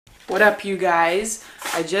What up, you guys?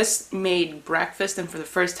 I just made breakfast, and for the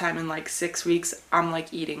first time in like 6 weeks, I'm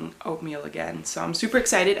like eating oatmeal again. So I'm super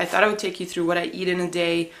excited. I thought I would take you through what I eat in a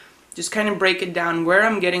day, just kind of break it down, where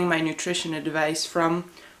I'm getting my nutrition advice from,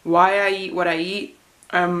 why I eat, what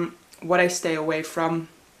I stay away from.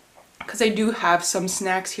 Because I do have some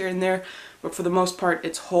snacks here and there, but for the most part,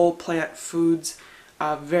 it's whole plant foods,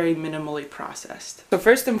 very minimally processed. So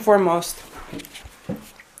first and foremost,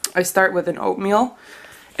 I start with an oatmeal.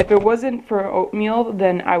 If it wasn't for oatmeal,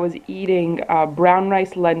 then I was eating brown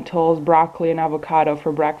rice, lentils, broccoli, and avocado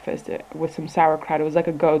for breakfast with some sauerkraut. It was like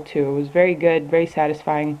a go-to. It was very good, very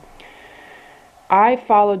satisfying. I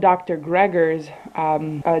follow Dr. Greger's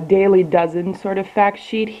daily dozen sort of fact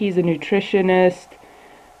sheet. He's a nutritionist.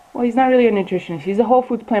 Well, he's not really a nutritionist. He's a whole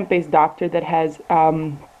foods plant-based doctor that has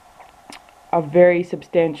a very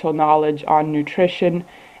substantial knowledge on nutrition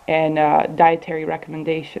and dietary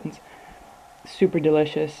recommendations. Super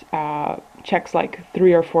delicious. Checks like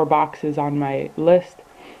 3 or 4 boxes on my list.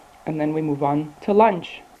 And then we move on to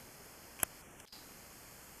lunch.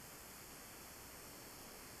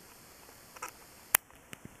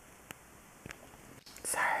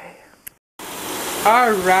 Sorry.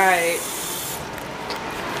 Alright.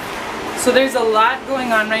 So there's a lot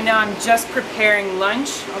going on right now. I'm just preparing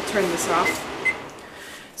lunch. I'll turn this off.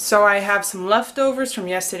 So I have some leftovers from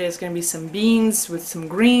yesterday. It's going to be some beans with some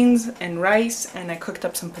greens and rice, and I cooked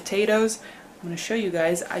up some potatoes. I'm going to show you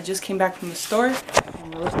guys. I just came back from the store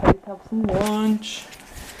and we're ready to have some lunch.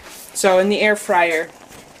 So in the air fryer,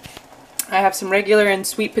 I have some regular and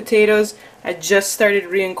sweet potatoes. I just started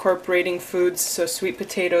reincorporating foods, so sweet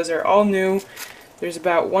potatoes are all new. There's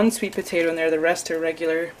about 1 sweet potato in there. The rest are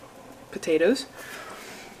regular potatoes.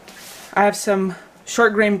 I have some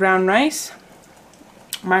short grain brown rice,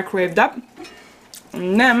 microwaved up,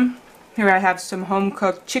 and then here I have some home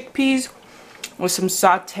cooked chickpeas with some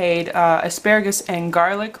sauteed asparagus and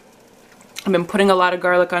garlic. I've been putting a lot of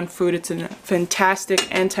garlic on food. It's a fantastic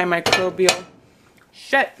antimicrobial.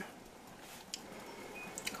 Shit,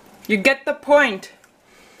 you get the point.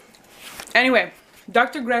 Anyway,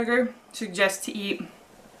 Dr. Greger suggests to eat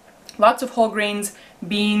lots of whole grains,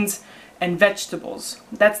 beans, and vegetables.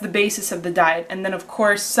 That's the basis of the diet. And then of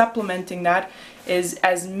course supplementing that is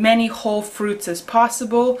as many whole fruits as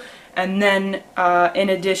possible, and then in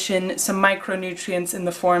addition some micronutrients in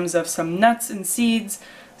the forms of some nuts and seeds,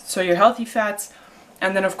 so your healthy fats,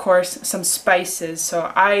 and then of course some spices.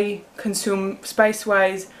 So I consume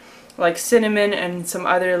spice-wise like cinnamon and some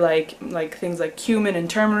other like things like cumin and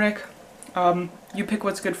turmeric. You pick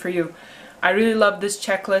what's good for you. I really love this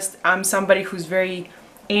checklist. I'm somebody who's very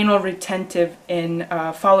anal retentive in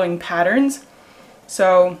following patterns,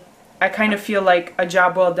 so I kind of feel like a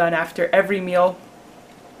job well done after every meal,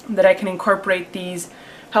 that I can incorporate these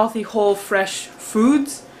healthy, whole, fresh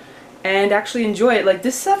foods and actually enjoy it. Like,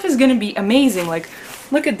 this stuff is gonna be amazing. Like,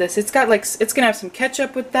 look at this. It's got like, it's gonna have some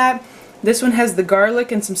ketchup with that. This one has the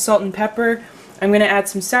garlic and some salt and pepper. I'm gonna add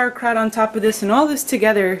some sauerkraut on top of this, and all this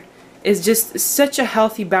together is just such a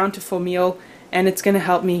healthy, bountiful meal, and it's gonna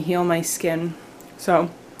help me heal my skin. So,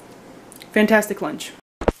 fantastic lunch.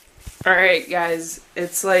 Alright guys,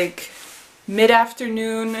 it's like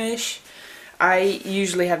mid-afternoon-ish. I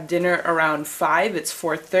usually have dinner around 5. It's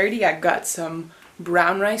 4:30. I've got some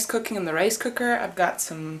brown rice cooking in the rice cooker. I've got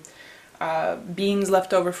some beans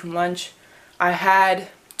left over from lunch. I had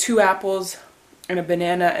 2 apples and a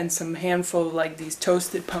banana and some handful of like these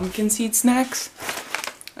toasted pumpkin seed snacks.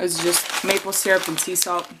 It's just maple syrup and sea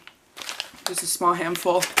salt. Just a small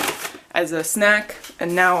handful as a snack.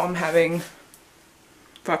 And now I'm having,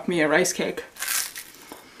 fuck me, a rice cake.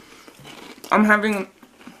 I'm having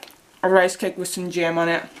a rice cake with some jam on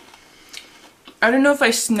it. I don't know if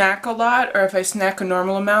I snack a lot or if I snack a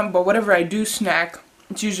normal amount, but whatever I do snack,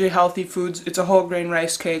 it's usually healthy foods. It's a whole grain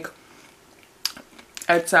rice cake.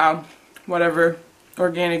 It's whatever,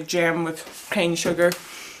 organic jam with cane sugar.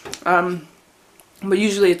 But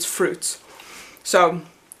usually it's fruits. So,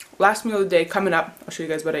 last meal of the day coming up. I'll show you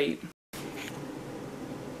guys what I eat.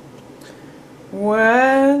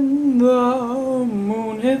 When the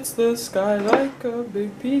moon hits the sky like a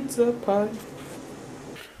big pizza pie.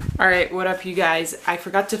 Alright, what up you guys? I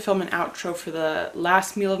forgot to film an outro for the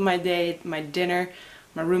last meal of my day, my dinner.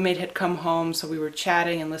 My roommate had come home, so we were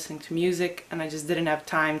chatting and listening to music, and I just didn't have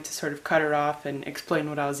time to sort of cut her off and explain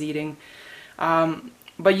what I was eating.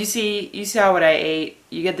 But you saw what I ate.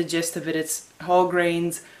 You get the gist of it. It's whole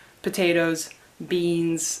grains, potatoes,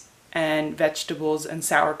 beans, and vegetables, and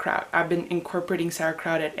sauerkraut. I've been incorporating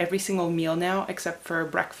sauerkraut at every single meal now except for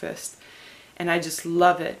breakfast. and I just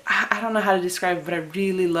love it. I don't know how to describe it, but I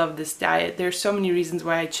really love this diet. There's so many reasons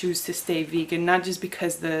why I choose to stay vegan, not just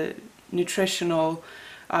because the nutritional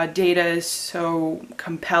data is so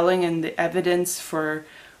compelling and the evidence for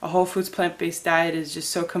a whole foods plant-based diet is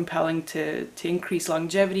just so compelling to increase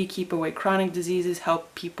longevity, keep away chronic diseases,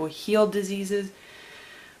 help people heal diseases.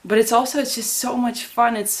 But it's just so much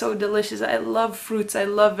fun. It's so delicious. I love fruits, I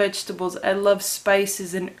love vegetables, I love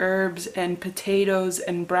spices and herbs and potatoes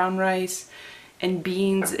and brown rice and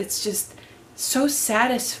beans. It's just so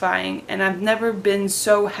satisfying, and I've never been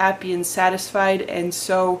so happy and satisfied and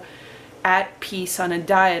so at peace on a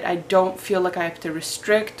diet. I don't feel like I have to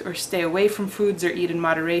restrict or stay away from foods or eat in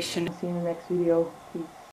moderation. See you in the next video. Peace.